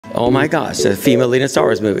oh my gosh, a female lead in a Star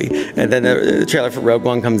Wars movie. And then the trailer for Rogue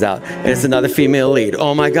One comes out, and it's another female lead.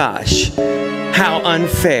 Oh my gosh, how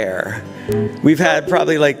unfair. We've had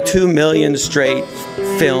probably like 2 million straight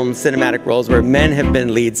film cinematic roles where men have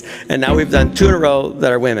been leads, and now we've done 2 in a row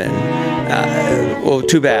that are women. Well,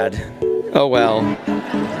 too bad. Oh well.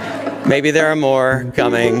 Maybe there are more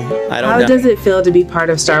coming. I don't know. How does it feel to be part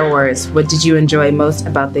of Star Wars? What did you enjoy most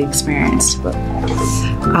about the experience? Oh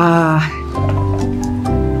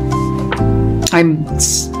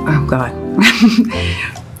God.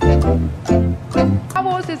 Star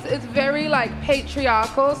Wars is very like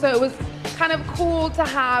patriarchal, so it was kind of cool to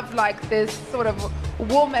have like this sort of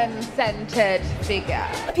woman-centered figure.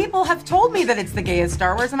 People have told me that it's the gayest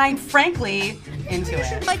Star Wars, and I'm frankly into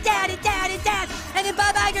it. My dad, and then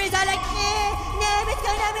Bob Iger's all like, no, what's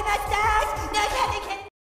going on with my stars? No,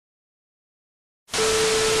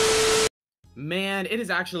 Man, it is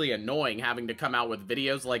actually annoying having to come out with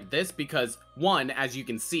videos like this because, one, as you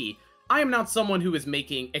can see, I am not someone who is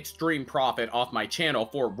making extreme profit off my channel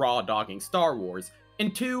for raw dogging Star Wars,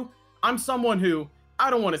 and two, I'm someone who, I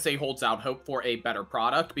don't want to say holds out hope for a better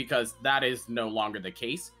product because that is no longer the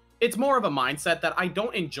case. It's more of a mindset that I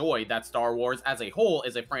don't enjoy that Star Wars as a whole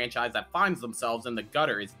is a franchise that finds themselves in the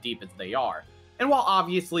gutter as deep as they are. And while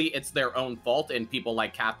obviously it's their own fault and people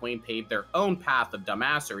like Kathleen paved their own path of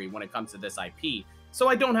dumbassery when it comes to this IP, so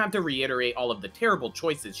I don't have to reiterate all of the terrible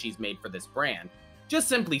choices she's made for this brand. Just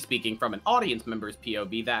simply speaking from an audience member's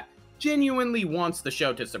POV that genuinely wants the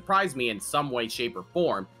show to surprise me in some way, shape, or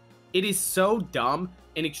form, it is so dumb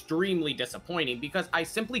and extremely disappointing because I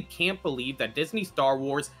simply can't believe that Disney Star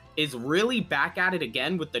Wars is really back at it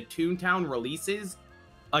again with the Toontown releases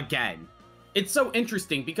again. It's so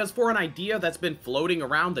interesting because for an idea that's been floating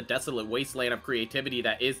around the desolate wasteland of creativity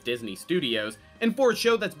that is Disney Studios, and for a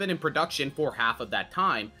show that's been in production for half of that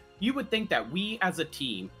time, you would think that we as a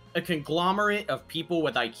team, a conglomerate of people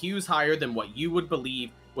with IQs higher than what you would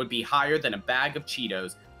believe would be higher than a bag of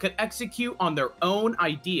Cheetos, could execute on their own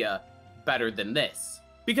idea better than this.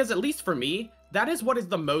 Because at least for me, that is what is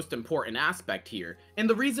the most important aspect here, and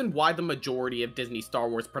the reason why the majority of Disney Star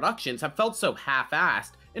Wars productions have felt so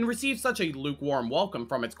half-assed and received such a lukewarm welcome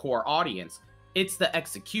from its core audience. It's the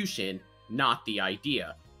execution, not the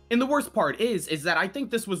idea. And the worst part is that I think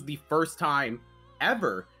this was the first time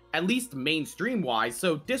ever, at least mainstream-wise,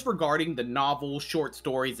 so disregarding the novels, short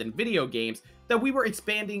stories, and video games, that we were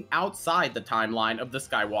expanding outside the timeline of the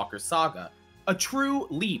Skywalker saga. A true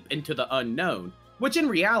leap into the unknown, which in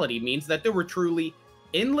reality means that there were truly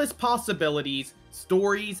endless possibilities,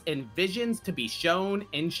 stories, and visions to be shown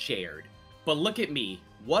and shared. But look at me,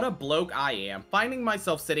 what a bloke I am, finding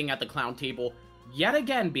myself sitting at the clown table, yet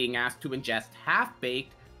again being asked to ingest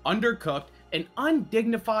half-baked, undercooked, and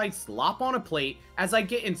undignified slop on a plate as I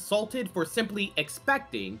get insulted for simply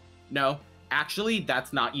expecting, no, actually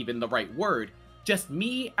that's not even the right word, just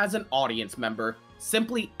me as an audience member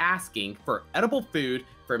simply asking for edible food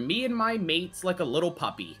for me and my mates like a little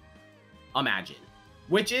puppy. Imagine.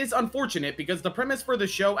 Which is unfortunate because the premise for the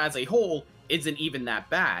show as a whole isn't even that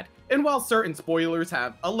bad, and while certain spoilers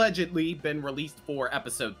have allegedly been released for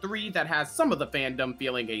episode 3 that has some of the fandom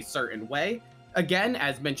feeling a certain way, again,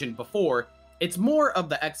 as mentioned before, it's more of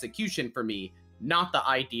the execution for me, not the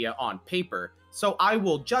idea on paper, so I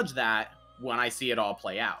will judge that when I see it all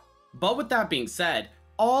play out. But with that being said,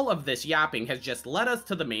 all of this yapping has just led us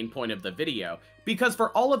to the main point of the video, because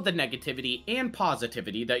for all of the negativity and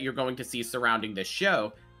positivity that you're going to see surrounding this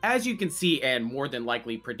show, as you can see and more than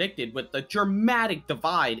likely predicted with the dramatic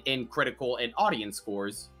divide in critical and audience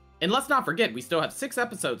scores, and let's not forget we still have 6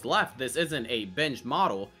 episodes left, this isn't a binge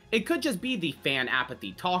model, it could just be the fan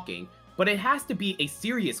apathy talking, but it has to be a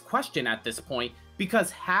serious question at this point,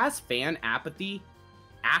 because has fan apathy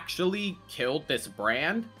actually killed this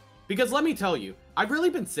brand? Because let me tell you, I've really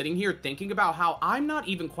been sitting here thinking about how I'm not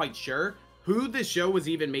even quite sure who this show was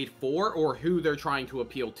even made for or who they're trying to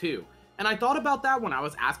appeal to. And I thought about that when I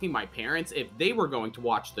was asking my parents if they were going to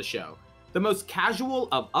watch the show. The most casual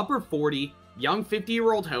of upper 40, young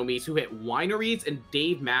 50-year-old homies who hit wineries and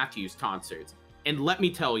Dave Matthews concerts. And let me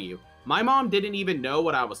tell you, my mom didn't even know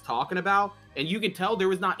what I was talking about, and you can tell there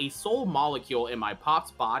was not a soul molecule in my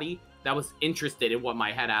pop's body that was interested in what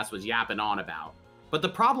my head ass was yapping on about. But the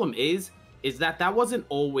problem is that wasn't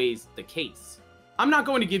always the case. I'm not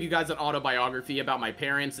going to give you guys an autobiography about my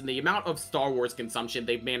parents and the amount of Star Wars consumption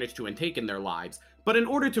they've managed to intake in their lives, but in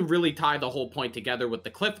order to really tie the whole point together with the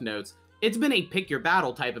cliff notes, it's been a pick your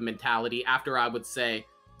battle type of mentality after I would say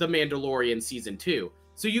The Mandalorian Season 2,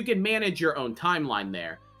 so you can manage your own timeline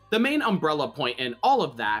there. The main umbrella point in all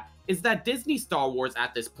of that is that Disney Star Wars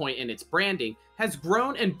at this point in its branding has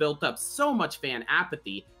grown and built up so much fan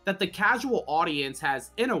apathy that the casual audience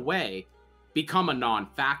has, in a way, become a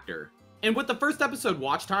non-factor. And with the first episode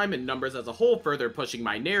watch time and numbers as a whole further pushing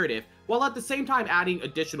my narrative, while at the same time adding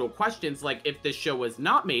additional questions like if this show was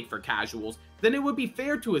not made for casuals, then it would be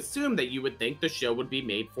fair to assume that you would think the show would be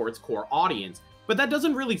made for its core audience. But that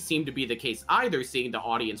doesn't really seem to be the case either, seeing the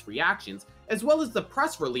audience reactions, as well as the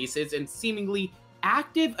press releases and seemingly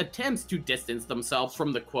active attempts to distance themselves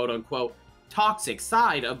from the quote-unquote toxic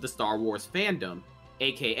side of the Star Wars fandom,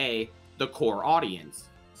 aka the core audience.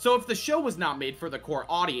 So if the show was not made for the core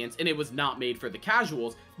audience and it was not made for the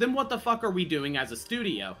casuals, then what the fuck are we doing as a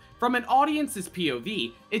studio? From an audience's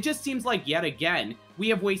POV, it just seems like yet again, we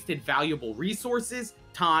have wasted valuable resources,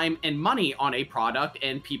 time, and money on a product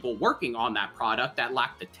and people working on that product that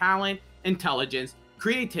lack the talent, intelligence,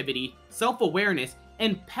 creativity, self-awareness,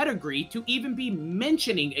 and pedigree to even be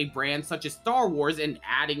mentioning a brand such as Star Wars and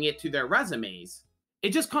adding it to their resumes.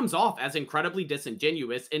 It just comes off as incredibly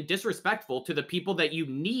disingenuous and disrespectful to the people that you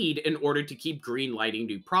need in order to keep greenlighting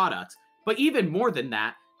new products. But even more than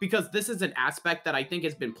that, because this is an aspect that I think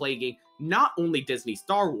has been plaguing not only Disney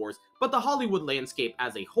Star Wars, but the Hollywood landscape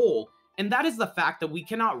as a whole, and that is the fact that we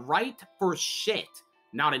cannot write for shit.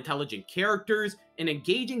 Not intelligent characters, an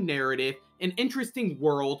engaging narrative, an interesting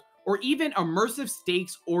world, or even immersive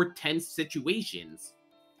stakes or tense situations.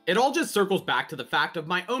 It all just circles back to the fact of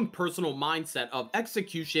my own personal mindset of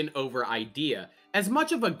execution over idea. As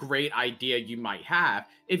much of a great idea you might have,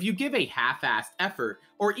 if you give a half-assed effort,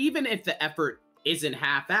 or even if the effort isn't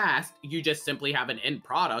half-assed, you just simply have an end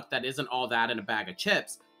product that isn't all that in a bag of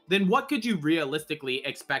chips, then what could you realistically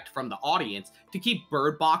expect from the audience to keep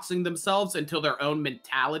bird-boxing themselves until their own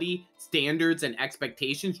mentality, standards, and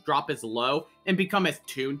expectations drop as low and become as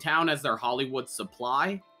Toontown as their Hollywood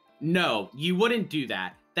supply? No, you wouldn't do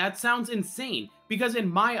that. That sounds insane, because in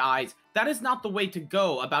my eyes, that is not the way to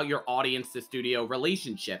go about your audience-to-studio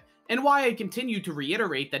relationship, and why I continue to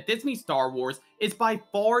reiterate that Disney Star Wars is by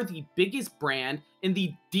far the biggest brand in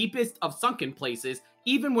the deepest of sunken places,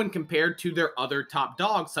 even when compared to their other top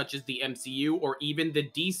dogs such as the MCU or even the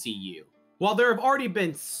DCU. While there have already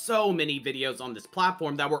been so many videos on this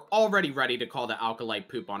platform that were already ready to call the Acolyte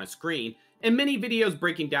poop on a screen, and many videos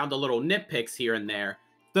breaking down the little nitpicks here and there,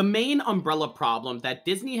 the main umbrella problem that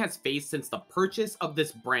Disney has faced since the purchase of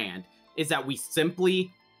this brand is that we simply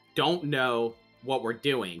don't know what we're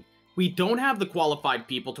doing. We don't have the qualified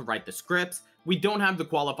people to write the scripts, we don't have the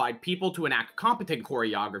qualified people to enact competent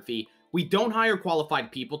choreography, we don't hire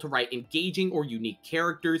qualified people to write engaging or unique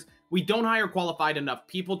characters, we don't hire qualified enough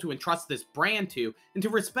people to entrust this brand to and to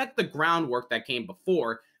respect the groundwork that came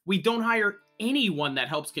before, we don't hire anyone that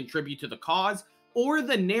helps contribute to the cause or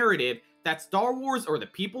the narrative that Star Wars or the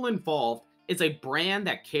people involved is a brand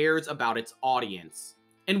that cares about its audience.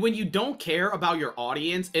 And when you don't care about your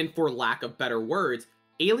audience and, for lack of better words,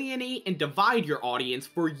 alienate and divide your audience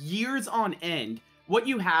for years on end, what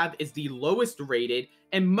you have is the lowest rated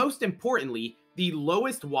and, most importantly, the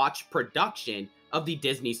lowest watched production of the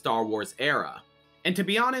Disney Star Wars era. And to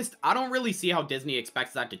be honest, I don't really see how Disney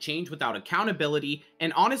expects that to change without accountability,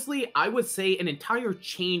 and honestly, I would say an entire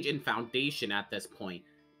change in foundation at this point.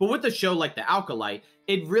 But with a show like The Acolyte,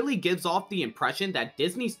 it really gives off the impression that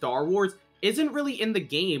Disney Star Wars isn't really in the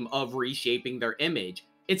game of reshaping their image.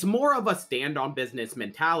 It's more of a stand-on-business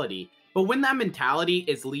mentality. But when that mentality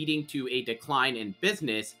is leading to a decline in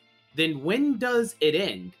business, then when does it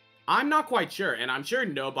end? I'm not quite sure, and I'm sure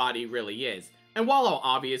nobody really is. And while I'll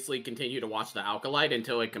obviously continue to watch The Acolyte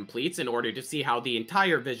until it completes in order to see how the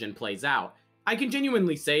entire vision plays out, I can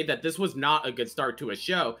genuinely say that this was not a good start to a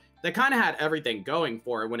show that kind of had everything going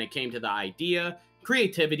for it when it came to the idea,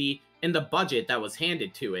 creativity, and the budget that was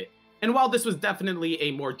handed to it. And while this was definitely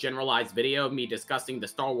a more generalized video of me discussing the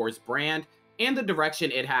Star Wars brand and the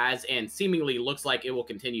direction it has and seemingly looks like it will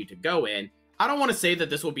continue to go in, I don't want to say that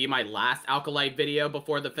this will be my last Acolyte video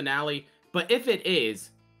before the finale, but if it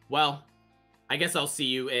is, well, I guess I'll see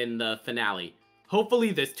you in the finale.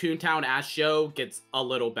 Hopefully this Toontown-ass show gets a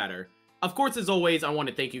little better. Of course, as always, I want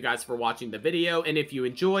to thank you guys for watching the video, and if you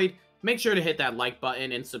enjoyed, make sure to hit that like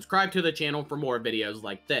button and subscribe to the channel for more videos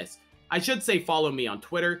like this. I should say follow me on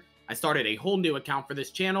Twitter. I started a whole new account for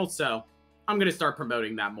this channel, so I'm going to start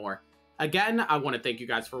promoting that more. Again, I want to thank you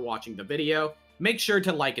guys for watching the video. Make sure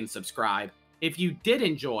to like and subscribe. If you did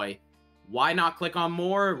enjoy, why not click on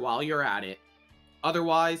more while you're at it?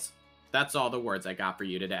 Otherwise, that's all the words I got for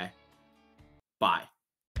you today. Bye.